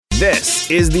This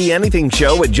is the Anything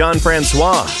Show with John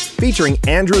Francois, featuring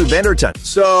Andrew Vanderton.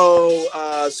 So,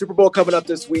 Super Bowl coming up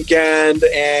this weekend,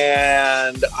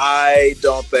 and I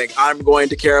don't think I'm going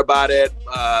to care about it,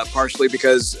 partially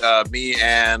because me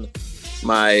and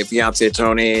my fiance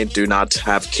Tony do not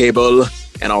have cable,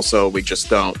 and also we just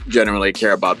don't generally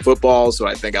care about football, so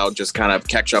I think I'll just kind of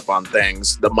catch up on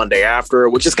things the Monday after,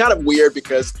 which is kind of weird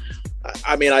because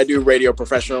I mean, I do radio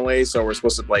professionally, so we're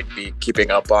supposed to be keeping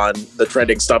up on the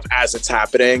trending stuff as it's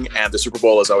happening. And the Super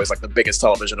Bowl is always the biggest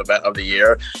television event of the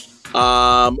year.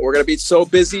 We're going to be so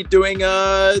busy doing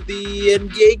the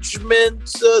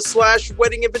engagement /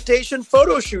 wedding invitation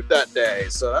photo shoot that day.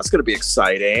 So that's going to be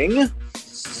exciting.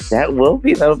 That'll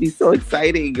be so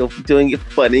exciting. You'll be doing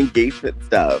fun engagement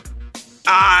stuff.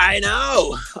 I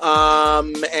know.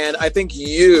 And I think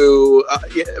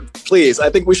please, I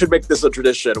think we should make this a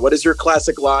tradition. What is your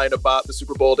classic line about the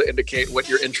Super Bowl to indicate what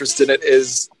your interest in it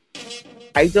is?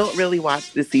 I don't really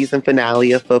watch the season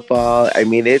finale of football. I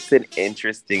mean, it's an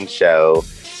interesting show,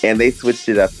 and they switched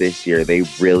it up this year. They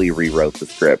really rewrote the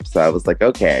script. So I was like,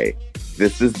 okay,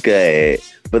 this is good.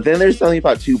 But then there's something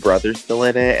about two brothers still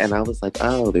in it, and I was like,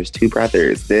 oh, there's two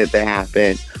brothers. Did that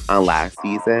happen on last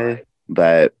season?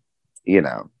 But we'll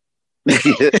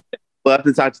have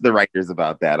to talk to the writers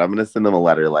about that. I'm going to send them a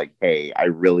letter hey, I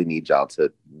really need y'all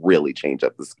to really change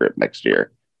up the script next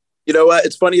year. You know what?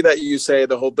 It's funny that you say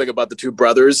the whole thing about the two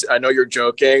brothers. I know you're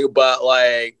joking, but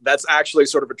that's actually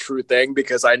sort of a true thing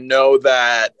because I know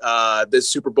that this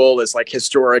Super Bowl is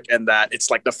historic and that it's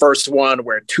the first one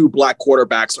where two black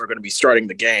quarterbacks are going to be starting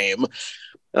the game.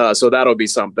 So that'll be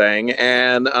something.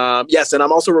 And yes, and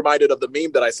I'm also reminded of the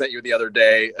meme that I sent you the other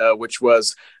day, which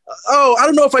was, I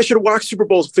don't know if I should watch Super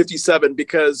Bowl 57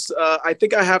 because I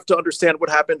think I have to understand what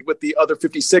happened with the other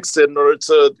 56 in order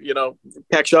to,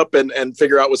 catch up and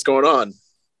figure out what's going on.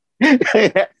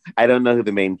 I don't know who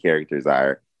the main characters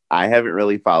are. I haven't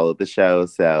really followed the show,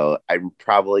 so I'm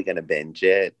probably going to binge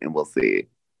it and we'll see.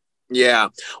 Yeah.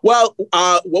 Well,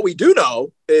 what we do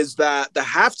know is that the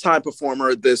halftime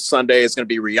performer this Sunday is going to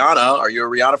be Rihanna. Are you a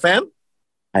Rihanna fan?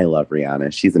 I love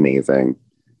Rihanna. She's amazing.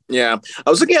 Yeah. I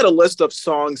was looking at a list of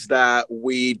songs that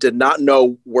we did not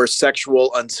know were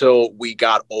sexual until we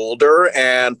got older.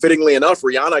 And fittingly enough,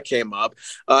 Rihanna came up.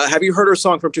 Have you heard her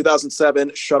song from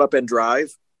 2007, Shut Up and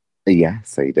Drive?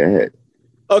 Yes, I did.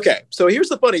 Okay. So here's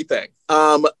the funny thing.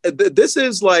 This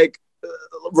is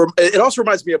it also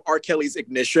reminds me of R. Kelly's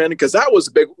Ignition, because that was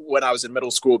big when I was in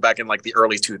middle school back in the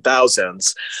early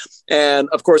 2000s. And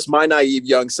of course, my naive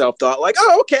young self thought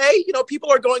oh, okay,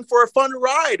 people are going for a fun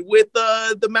ride with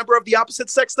the member of the opposite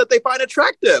sex that they find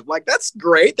attractive. That's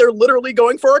great. They're literally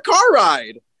going for a car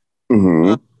ride.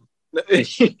 Mm-hmm.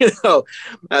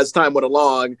 As time went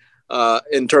along,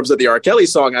 in terms of the R. Kelly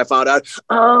song, I found out,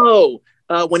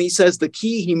 when he says the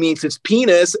key, he means his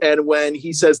penis. And when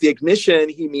he says the ignition,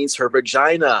 he means her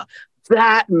vagina.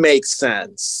 That makes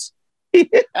sense.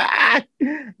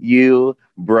 You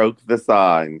broke the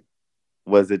song.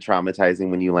 Was it traumatizing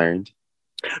when you learned?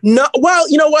 No. Well,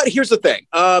 you know what? Here's the thing.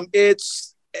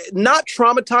 It's not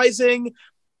traumatizing.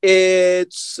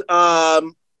 It's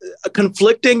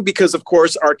conflicting because, of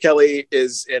course, R. Kelly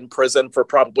is in prison for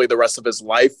probably the rest of his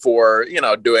life for,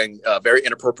 doing very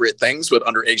inappropriate things with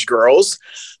underage girls.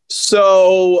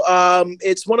 So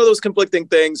it's one of those conflicting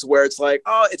things where it's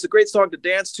it's a great song to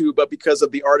dance to, but because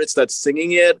of the artist that's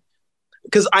singing it,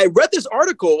 because I read this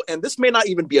article, and this may not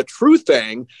even be a true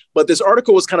thing, but this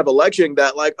article was kind of alleging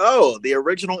that the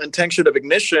original intention of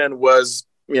Ignition was,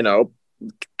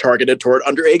 targeted toward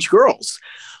underage girls.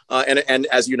 And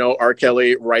as you know, R.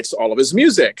 Kelly writes all of his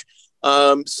music.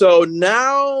 So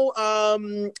now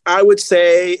I would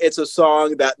say it's a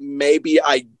song that maybe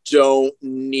I don't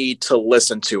need to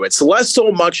listen to. It's less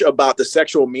so much about the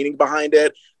sexual meaning behind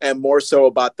it and more so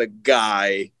about the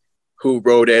guy who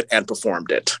wrote it and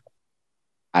performed it.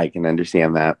 I can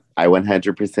understand that. I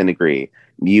 100% agree.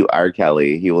 Mute R.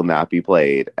 Kelly. He will not be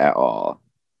played at all.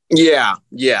 Yeah.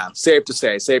 Safe to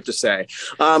say.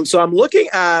 So I'm looking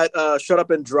at Shut Up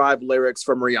and Drive lyrics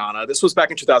from Rihanna. This was back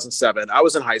in 2007. I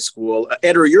was in high school.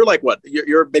 Andrew, you're what?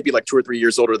 You're maybe 2 or 3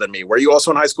 years older than me. Were you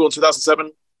also in high school in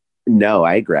 2007? No,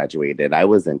 I graduated. I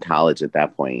was in college at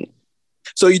that point.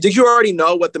 So did you already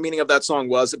know what the meaning of that song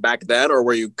was back then, or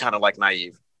were you kind of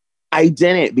naive? I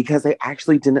didn't, because I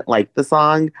actually didn't like the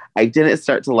song. I didn't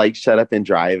start to Shut Up and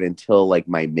Drive until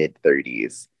my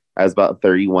mid-30s. I was about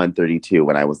 31, 32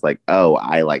 when I was oh,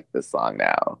 I like this song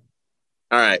now. All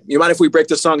right. You mind if we break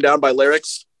this song down by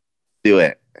lyrics? Do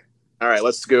it. All right,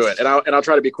 let's do it. And I'll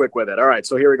try to be quick with it. All right,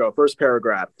 so here we go. First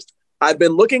paragraph. I've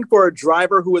been looking for a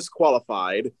driver who is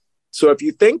qualified. So if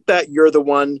you think that you're the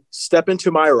one, step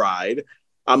into my ride.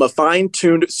 I'm a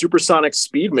fine-tuned supersonic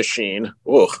speed machine.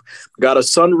 Oh, got a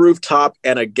sunroof top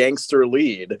and a gangster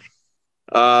lead.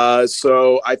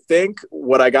 So I think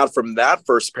what I got from that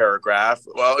first paragraph,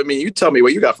 well, I mean, you tell me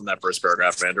what you got from that first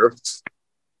paragraph, Andrew.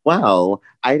 Wow,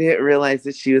 I didn't realize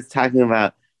that she was talking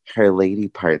about her lady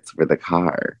parts for the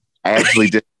car. I actually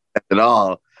didn't at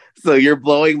all. So you're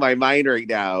blowing my mind right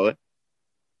now.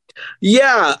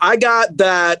 Yeah, I got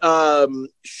that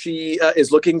she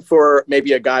is looking for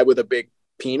maybe a guy with a big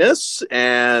penis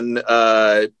and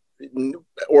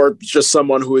or just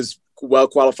someone who is well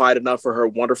qualified enough for her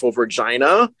wonderful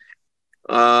vagina.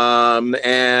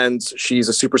 And she's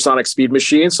a supersonic speed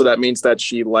machine, so that means that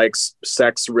she likes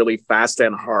sex really fast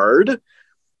and hard.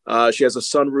 She has a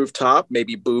sunroof top,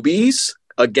 maybe boobies,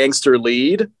 a gangster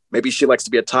lead. Maybe she likes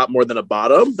to be a top more than a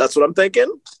bottom. That's what I'm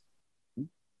thinking.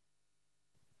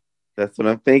 That's what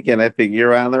I'm thinking. I think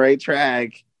you're on the right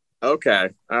track. Okay.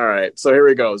 All right. So here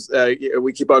we go.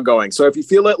 We keep on going. So if you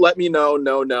feel it, let me know.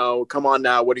 No. Come on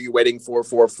now. What are you waiting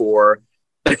for?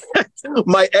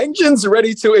 My engine's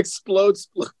ready to explode.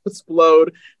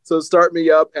 So start me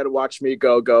up and watch me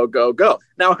go.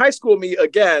 Now, high school me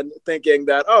again, thinking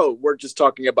that, oh, we're just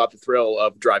talking about the thrill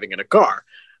of driving in a car.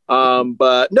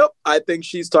 But nope, I think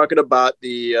she's talking about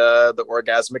the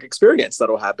orgasmic experience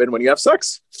that'll happen when you have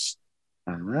sex.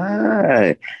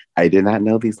 Ah, I did not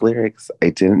know these lyrics.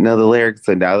 I didn't know the lyrics.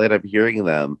 So now that I'm hearing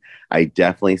them, I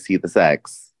definitely see the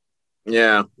sex.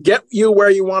 Yeah. Get you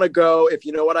where you want to go, if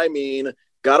you know what I mean.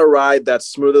 Got a ride that's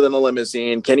smoother than a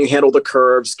limousine. Can you handle the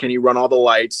curves? Can you run all the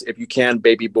lights? If you can,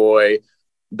 baby boy,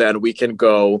 then we can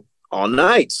go all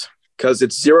night. Because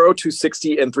it's 0 to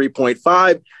 60 in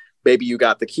 3.5. Baby, you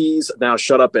got the keys. Now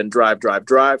shut up and drive.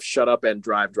 Shut up and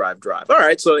drive. All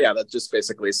right. So yeah, that just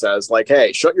basically says like,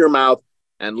 hey, shut your mouth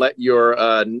and let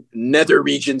your nether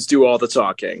regions do all the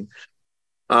talking.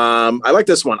 I like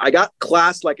this one. I got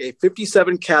class like a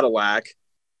 57 Cadillac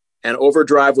and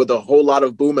overdrive with a whole lot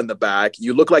of boom in the back.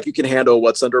 You look like you can handle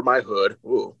what's under my hood.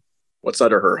 Ooh, what's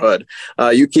under her hood?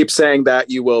 You keep saying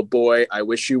that you will. Boy, I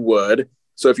wish you would.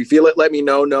 So if you feel it, let me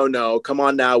know. No. Come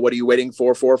on now. What are you waiting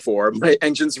for? My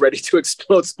engine's ready to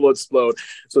explode.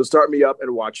 So start me up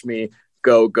and watch me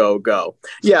go.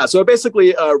 Yeah, so it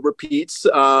basically repeats.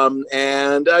 Yeah,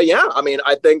 I mean,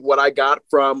 I think what I got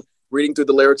from reading through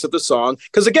the lyrics of the song,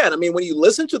 because again, I mean, when you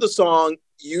listen to the song,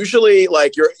 usually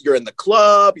like you're in the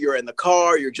club, you're in the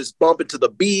car, you're just bumping to the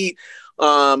beat.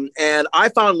 And I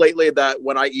found lately that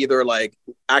when I either like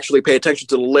actually pay attention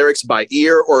to the lyrics by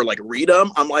ear or like read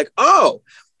them, I'm like, oh,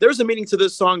 there's a meaning to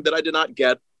this song that I did not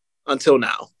get until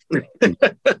now.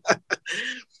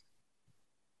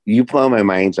 You blow my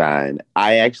mind, John.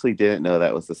 I actually didn't know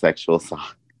that was a sexual song.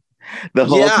 The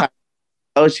whole time.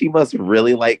 Oh, she must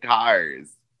really like cars.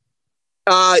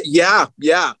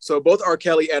 Yeah. So both R.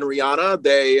 Kelly and Rihanna,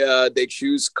 they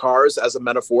choose cars as a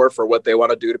metaphor for what they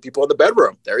want to do to people in the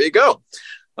bedroom. There you go.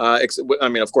 I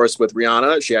mean, of course, with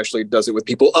Rihanna, she actually does it with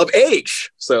people of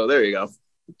age. So there you go.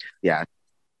 Yeah.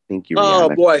 Thank you,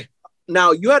 Rihanna. Oh, boy.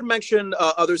 Now, you had mentioned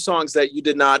other songs that you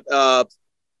did not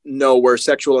know were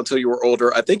sexual until you were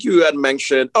older. I think you had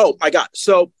mentioned, oh, my God.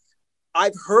 So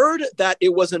I've heard that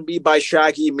It Wasn't Me by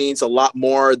Shaggy means a lot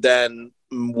more than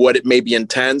what it maybe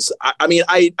intends. I mean,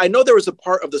 I know there was a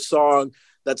part of the song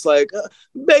that's like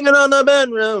banging on the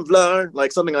bedroom floor,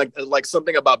 like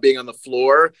something about being on the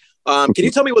floor. Can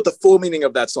you tell me what the full meaning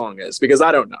of that song is? Because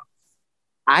I don't know.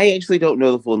 I actually don't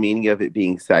know the full meaning of it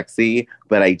being sexy,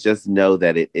 but I just know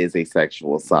that it is a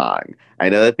sexual song. I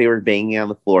know that they were banging on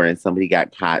the floor and somebody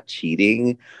got caught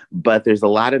cheating, but there's a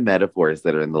lot of metaphors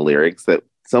that are in the lyrics that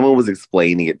someone was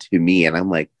explaining it to me, and I'm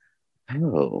like,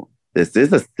 oh, this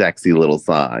is a sexy little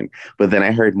song. But then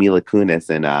I heard Mila Kunis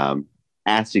and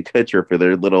Ashton Kutcher for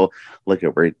their little, look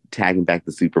at, we're tagging back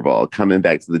the Super Bowl, coming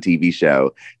back to the TV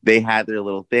show. They had their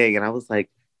little thing, and I was like,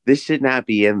 this should not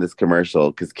be in this commercial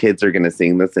because kids are going to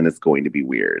sing this and it's going to be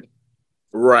weird.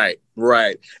 Right.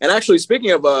 And actually,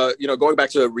 speaking of, going back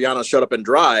to Rihanna's Shut Up and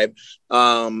Drive,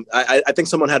 I think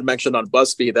someone had mentioned on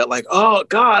BuzzFeed that like, oh,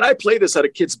 God, I played this at a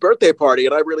kid's birthday party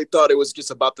and I really thought it was just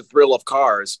about the thrill of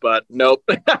cars, but nope.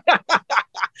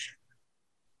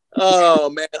 Oh,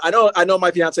 man. I know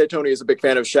my fiance, Tony, is a big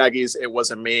fan of Shaggy's It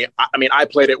Wasn't Me. I mean, I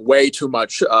played it way too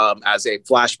much as a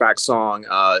flashback song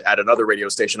at another radio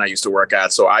station I used to work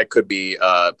at. So I could be,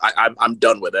 I'm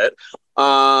done with it.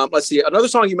 Let's see. Another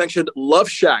song you mentioned, Love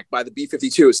Shack by the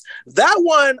B-52s. That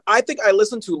one, I think I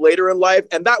listened to later in life,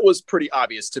 and that was pretty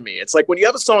obvious to me. It's like when you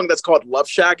have a song that's called Love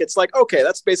Shack, it's like, okay,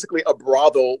 that's basically a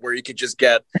brothel where you could just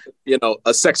get,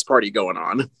 a sex party going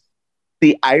on.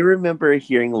 See, I remember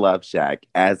hearing Love Shack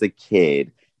as a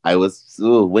kid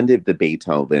When did the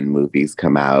Beethoven movies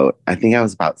come out? I think I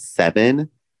was about 7.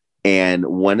 And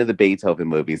one of the Beethoven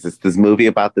movies is this movie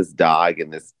about this dog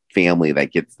and this family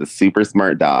that gets the super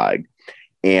smart dog.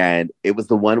 And it was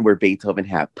the one where Beethoven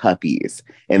had puppies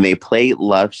and they played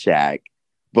Love Shack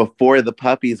before the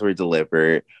puppies were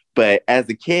delivered. But as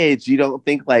a kid, you don't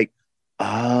think like,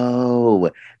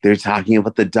 oh, they're talking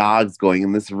about the dogs going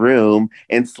in this room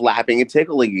and slapping and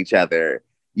tickling each other.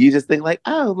 You just think like,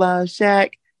 oh, Love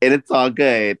Shack. And it's all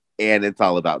good. And it's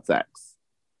all about sex.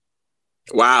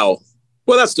 Wow.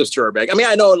 Well, that's disturbing. I mean,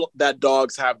 I know that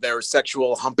dogs have their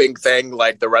sexual humping thing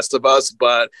like the rest of us,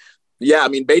 but yeah, I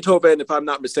mean, Beethoven, if I'm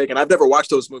not mistaken, I've never watched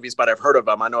those movies, but I've heard of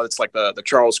them. I know it's like the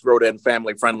Charles Grodin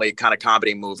family-friendly kind of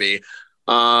comedy movie.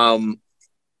 I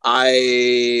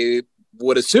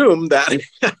would assume that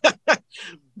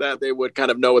that they would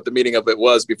kind of know what the meaning of it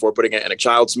was before putting it in a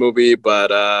child's movie.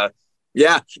 But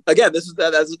yeah, again,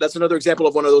 that's another example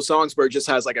of one of those songs where it just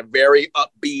has like a very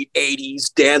upbeat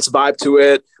 80s dance vibe to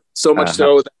it. So much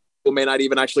so that people may not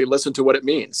even actually listen to what it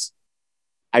means.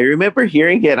 I remember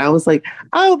hearing it and I was like,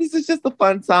 oh, this is just a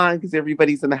fun song because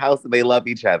everybody's in the house and they love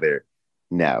each other.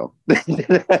 No,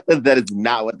 that is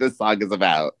not what this song is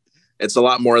about. It's a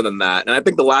lot more than that. And I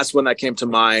think the last one that came to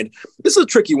mind, this is a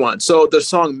tricky one. So the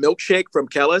song Milkshake from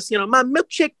Kellis, my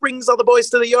milkshake brings all the boys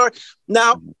to the yard.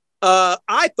 Now,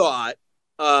 I thought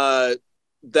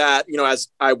that, as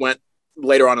I went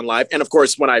later on in life, and of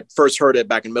course, when I first heard it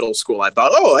back in middle school, I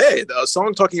thought, oh, hey, a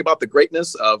song talking about the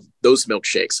greatness of those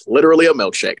milkshakes. Literally a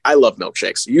milkshake. I love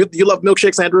milkshakes. You love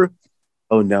milkshakes, Andrew?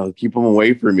 Oh, no, keep them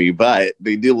away from me, but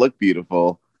they do look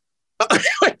beautiful.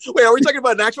 Wait, are we talking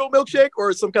about an actual milkshake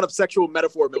or some kind of sexual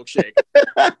metaphor milkshake?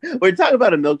 We're talking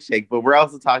about a milkshake, but we're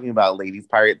also talking about ladies'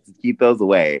 parts. Keep those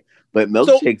away. But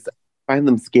milkshakes, I find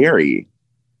them scary.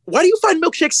 Why do you find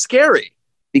milkshakes scary?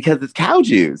 Because it's cow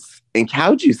juice, and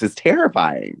cow juice is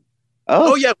terrifying.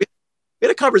 Oh yeah, we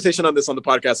had a conversation on this on the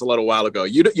podcast a little while ago.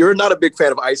 You're not a big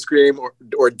fan of ice cream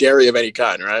or dairy of any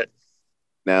kind, right?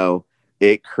 No,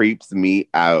 it creeps me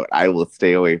out. I will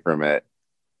stay away from it.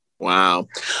 Wow.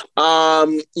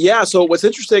 Yeah. So what's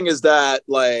interesting is that,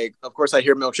 like, of course, I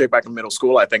hear milkshake back in middle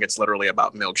school. I think it's literally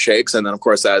about milkshakes. And then, of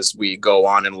course, as we go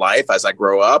on in life, as I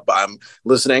grow up, I'm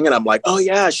listening and I'm like, oh,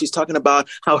 yeah, she's talking about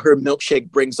how her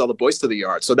milkshake brings all the boys to the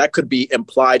yard. So that could be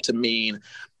implied to mean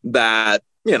that,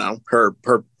 her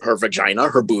vagina,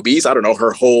 her boobies, I don't know,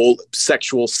 her whole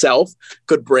sexual self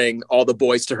could bring all the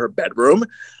boys to her bedroom.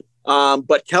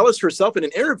 But Kellis herself in an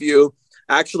interview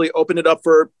actually opened it up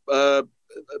for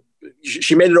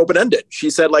she made it open-ended.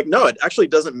 She said, like, no, it actually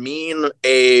doesn't mean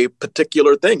a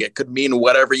particular thing. It could mean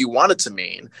whatever you want it to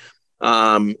mean.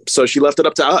 So she left it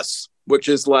up to us, which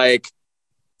is like,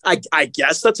 I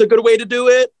guess that's a good way to do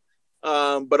it.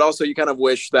 But also you kind of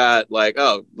wish that, like,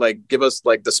 oh, like, give us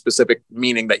like the specific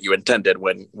meaning that you intended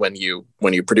when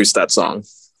you produced that song.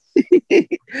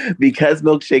 Because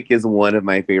Milkshake is one of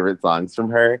my favorite songs from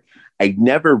her, I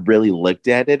never really looked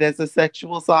at it as a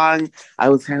sexual song. I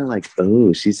was kind of like,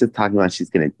 oh, she's just talking about she's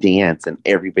going to dance and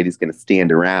everybody's going to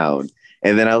stand around.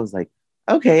 And then I was like,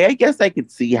 okay, I guess I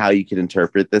could see how you could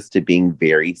interpret this to being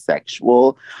very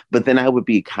sexual. But then I would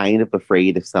be kind of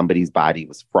afraid if somebody's body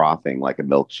was frothing like a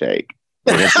milkshake.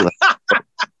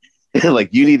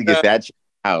 Like, you need to get that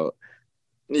out.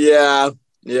 Yeah.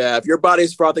 Yeah. If your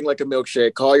body's frothing like a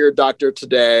milkshake, call your doctor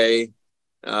today.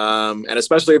 And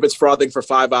especially if it's frothing for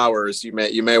 5 hours, you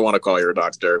may want to call your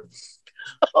doctor.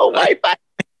 Oh my God.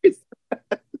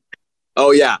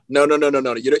 Oh yeah. No. You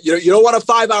don't want a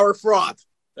 5-hour froth.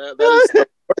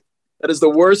 That is the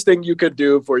worst thing you could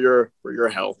do for your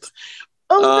health.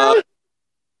 Oh,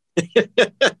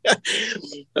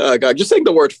 oh God, just saying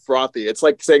the word frothy. It's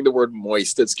like saying the word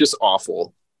moist. It's just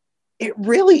awful. It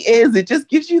really is. It just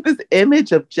gives you this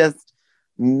image of just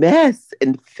mess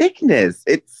and thickness.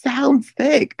 It sounds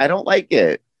thick. I don't like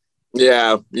it.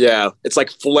 Yeah. It's like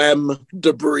phlegm,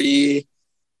 debris.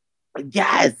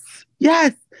 Yes.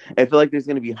 I feel like there's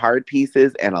going to be hard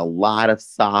pieces and a lot of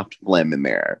soft phlegm in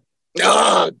there.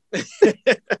 That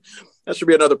should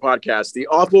be another podcast. The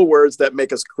awful words that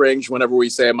make us cringe whenever we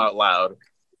say them out loud.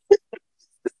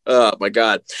 Oh my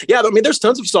God. Yeah, I mean, there's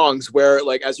tons of songs where,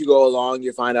 like, as you go along,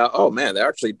 you find out, oh man, they're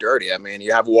actually dirty. I mean,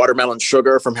 you have Watermelon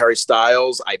Sugar from Harry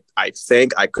Styles. I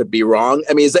think, I could be wrong.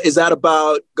 I mean, is that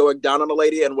about going down on a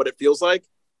lady and what it feels like?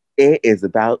 It is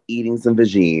about eating some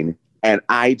vagine. And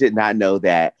I did not know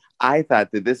that. I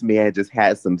thought that this man just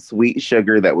had some sweet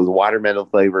sugar that was watermelon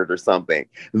flavored or something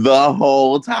the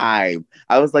whole time.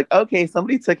 I was like, okay,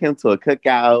 somebody took him to a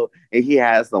cookout and he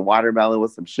had some watermelon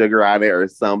with some sugar on it or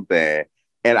something.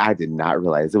 And I did not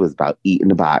realize it was about eating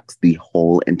the box the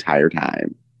whole entire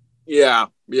time. Yeah.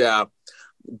 Yeah.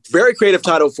 Very creative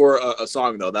title for a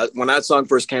song, though. That when that song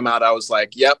first came out, I was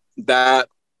like, "Yep,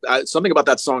 something about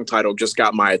that song title just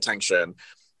got my attention."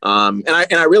 And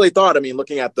I really thought, I mean,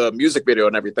 looking at the music video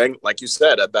and everything, like you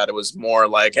said, that it was more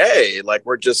like, "Hey, like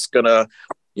we're just gonna,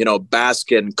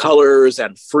 bask in colors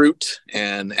and fruit,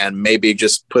 and maybe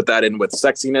just put that in with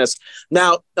sexiness."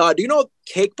 Now, do you know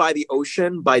 "Cake by the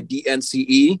Ocean" by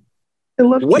DNCE? I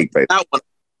love Cake by that one.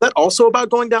 Is that also about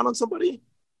going down on somebody?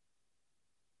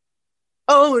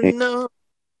 Oh no.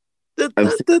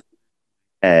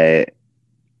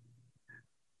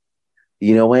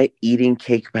 You know what? Eating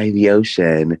Cake by the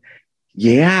Ocean.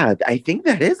 Yeah, I think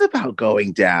that is about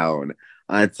going down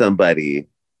on somebody.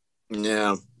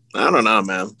 Yeah, I don't know,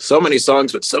 man. So many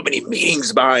songs with so many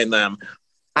meanings behind them.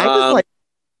 I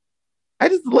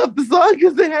just love the song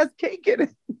because it has cake in it.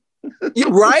 Yeah,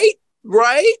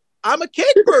 right. I'm a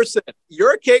cake person.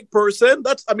 You're a cake person.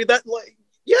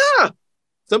 Yeah.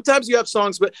 Sometimes you have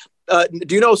songs, but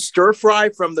do you know Stir Fry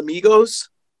from the Migos?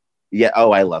 Yeah.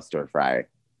 Oh, I love Stir Fry.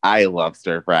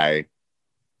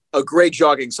 A great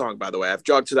jogging song, by the way. I've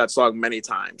jogged to that song many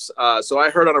times. So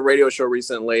I heard on a radio show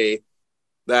recently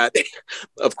that,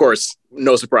 of course,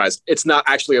 no surprise, it's not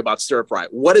actually about stir fry.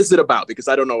 What is it about? Because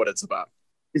I don't know what it's about.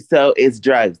 So it's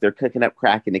drugs. They're cooking up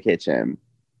crack in the kitchen.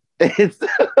 That's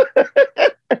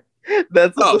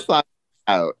what the song is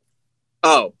about.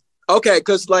 Oh, okay.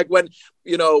 Because like when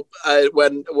I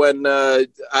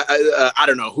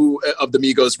don't know who of the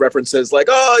Migos references like,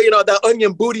 oh, that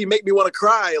onion booty make me want to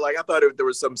cry. Like I thought there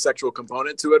was some sexual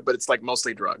component to it, but it's like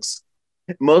mostly drugs.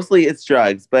 Mostly it's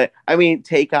drugs, but I mean,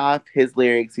 Takeoff, his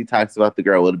lyrics, he talks about the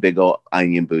girl with a big old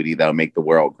onion booty that'll make the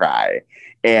world cry.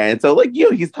 And so like,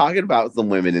 he's talking about some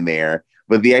women in there,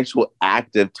 but the actual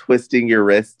act of twisting your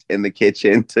wrist in the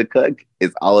kitchen to cook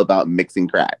is all about mixing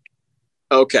crack.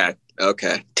 Okay.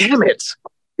 Damn it.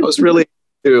 I was really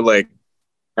to like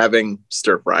having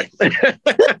stir fry.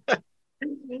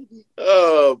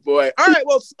 Oh boy. All right.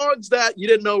 Well, songs that you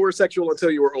didn't know were sexual until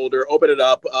you were older. Open it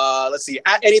up. Let's see.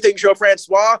 At Anything Show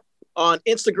Francois on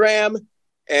Instagram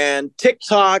and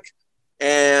TikTok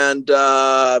and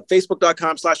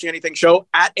Facebook.com/Anything Show.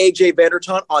 At AJ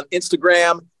Vandertunt on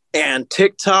Instagram and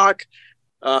TikTok.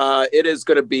 It is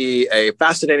going to be a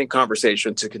fascinating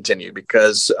conversation to continue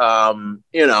because,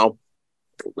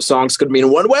 songs could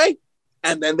mean one way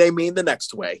and then they mean the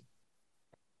next way.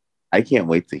 I can't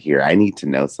wait to hear. I need to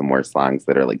know some more songs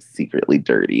that are like secretly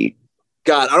dirty.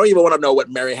 God, I don't even want to know what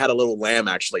Mary Had a Little Lamb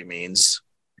actually means.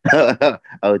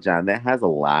 Oh, John, that has a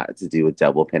lot to do with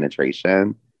double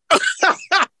penetration.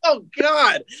 Oh,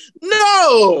 God.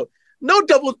 No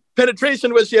double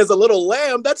penetration when she has a little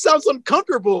lamb. That sounds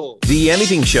uncomfortable. The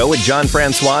Anything Show with John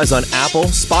Francois is on Apple,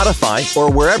 Spotify,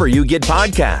 or wherever you get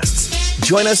podcasts.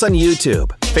 Join us on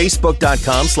YouTube,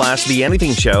 Facebook.com/The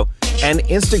Anything Show, and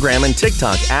Instagram and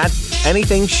TikTok at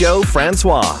Anything Show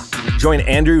Francois. Join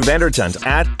Andrew Vandertunt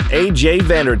at AJ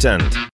Vandertunt.